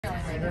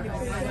Ladies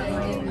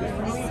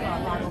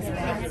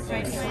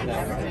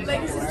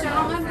and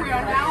gentlemen, we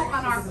are now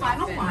on our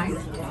final wine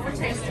we're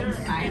tasting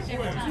tonight.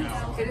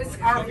 It is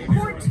our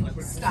port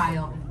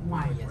style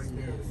wine.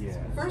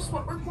 First,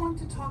 what we're going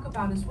to talk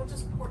about is, what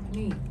does port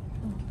mean?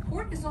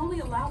 Port is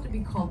only allowed to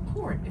be called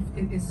port if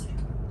it is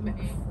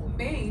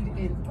made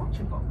in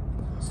Portugal.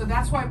 So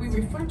that's why we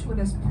refer to it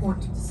as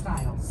port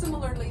style,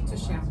 similarly to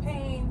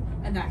champagne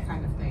and that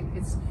kind of thing.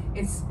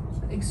 It's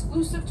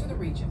exclusive to the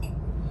region.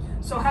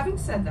 So having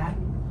said that,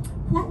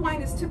 port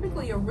wine is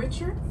typically a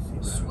richer,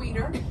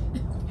 sweeter,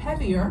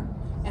 heavier,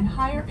 and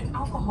higher in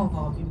alcohol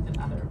volume than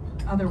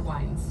other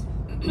wines.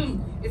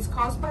 It's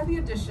caused by the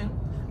addition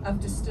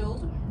of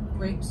distilled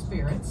grape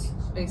spirits,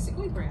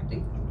 basically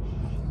brandy,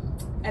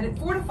 and it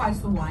fortifies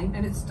the wine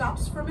and it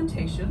stops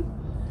fermentation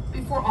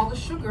before all the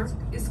sugar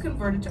is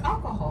converted to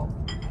alcohol.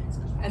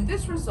 And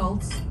this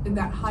results in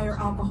that higher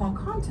alcohol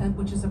content,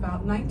 which is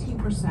about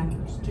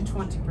 19% to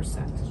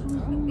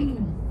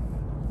 20%.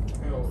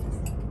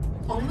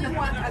 Only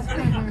one,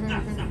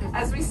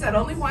 as we said,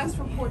 only wines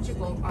from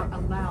Portugal are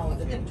allowed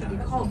to be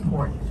called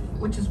port,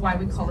 which is why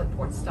we call it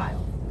port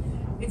style.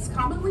 It's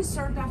commonly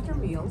served after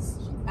meals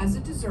as a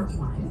dessert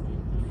wine,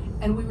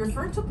 and we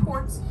refer to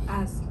ports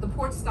as the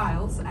port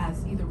styles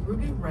as either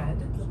ruby red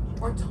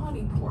or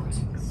tawny port.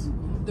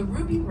 The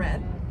ruby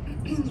red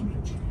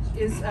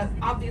is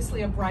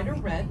obviously a brighter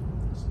red,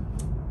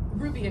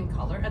 ruby in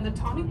color, and the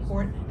tawny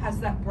port has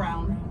that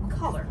brown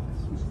color.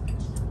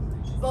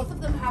 Both of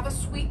them have a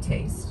sweet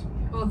taste,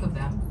 both of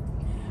them.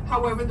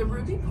 However, the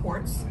ruby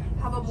ports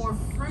have a more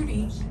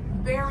fruity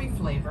berry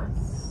flavor,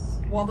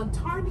 while the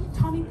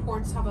tawny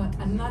ports have a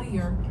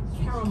nuttier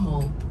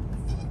caramel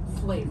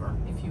flavor,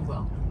 if you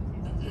will.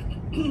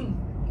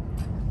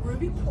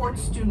 Ruby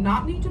ports do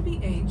not need to be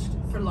aged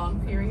for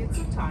long periods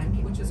of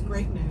time, which is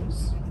great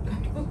news,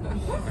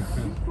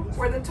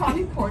 where the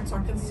tawny ports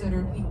are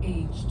considered the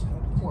aged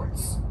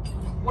ports.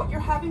 What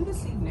you're having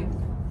this evening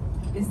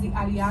is the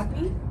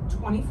Ariadne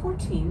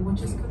 2014,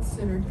 which is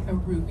considered a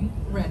ruby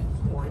red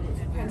port,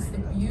 hence the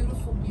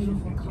beautiful,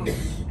 beautiful color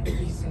that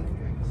you see.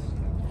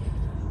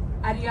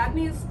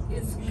 Ariadne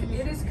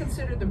is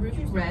considered the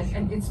ruby red,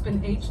 and it's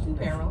been aged in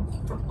barrel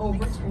for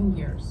over 10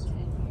 years.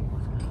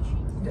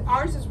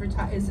 Ours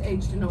is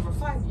aged in over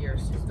 5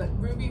 years, but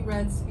ruby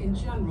reds in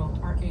general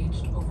are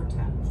aged over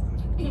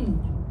 10.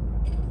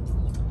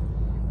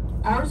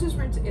 Ours is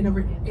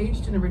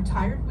aged in a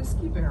retired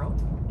whiskey barrel,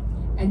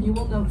 and you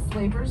will note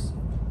flavors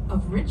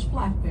of rich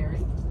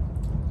blackberry,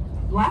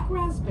 black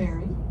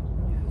raspberry,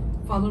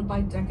 followed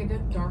by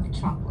decadent dark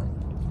chocolate.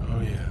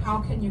 Oh yeah. How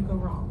can you go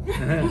wrong?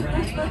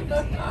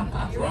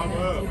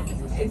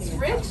 It's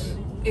rich,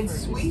 it's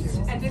sweet,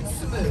 and it's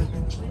smooth.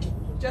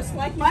 Just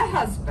like my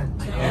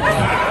husband.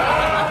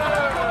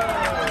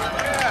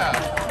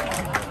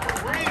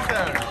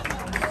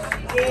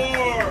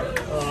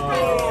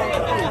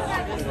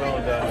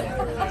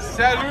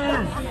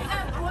 Salut!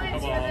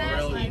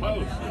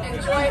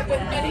 Enjoy it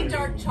with any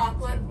dark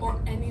chocolate or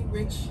any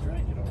rich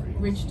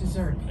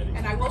dessert.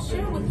 And I will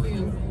share with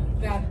you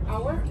that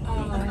our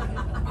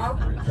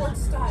port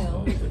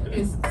style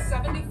is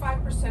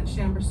 75%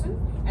 Chambourcin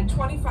and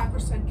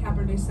 25%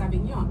 Cabernet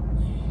Sauvignon.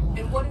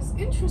 And what is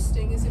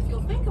interesting is, if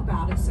you'll think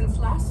about it, since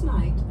last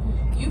night,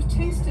 you've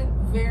tasted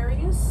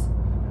various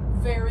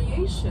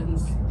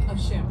variations of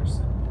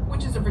Chambourcin,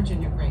 which is a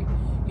Virginia grape.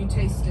 You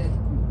tasted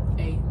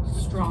a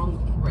strong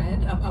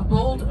red, a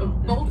bold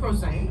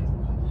rosé.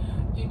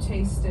 You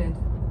tasted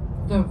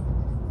the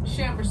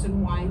Chambourcin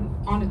wine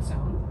on its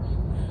own.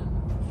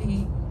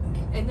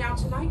 And now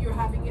tonight you're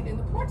having it in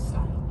the port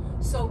style.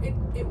 So it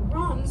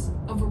runs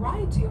a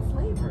variety of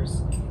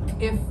flavors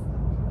if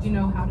you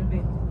know how to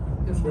make it.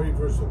 It's very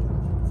versatile.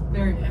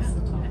 Very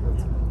versatile.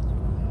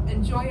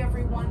 Enjoy,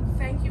 everyone.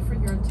 Thank you for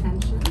your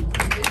attention.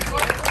 Beautiful.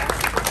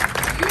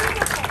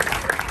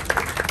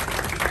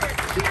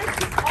 Cheers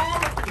to all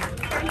of you.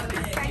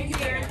 Thank you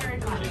very, very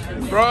much.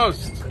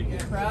 Prost!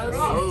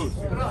 Prost.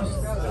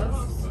 Prost.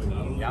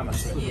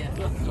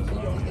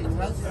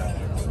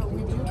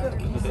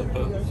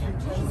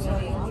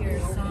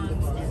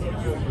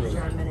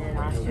 German and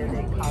Austria,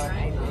 they call it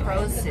a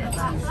Prosit.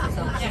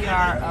 So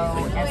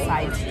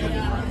Prosit.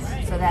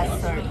 So that's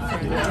sort of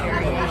the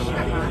variation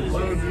on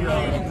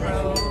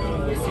Prosit.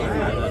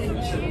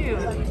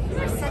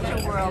 You're such a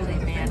worldly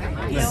man. I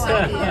have no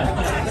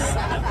idea.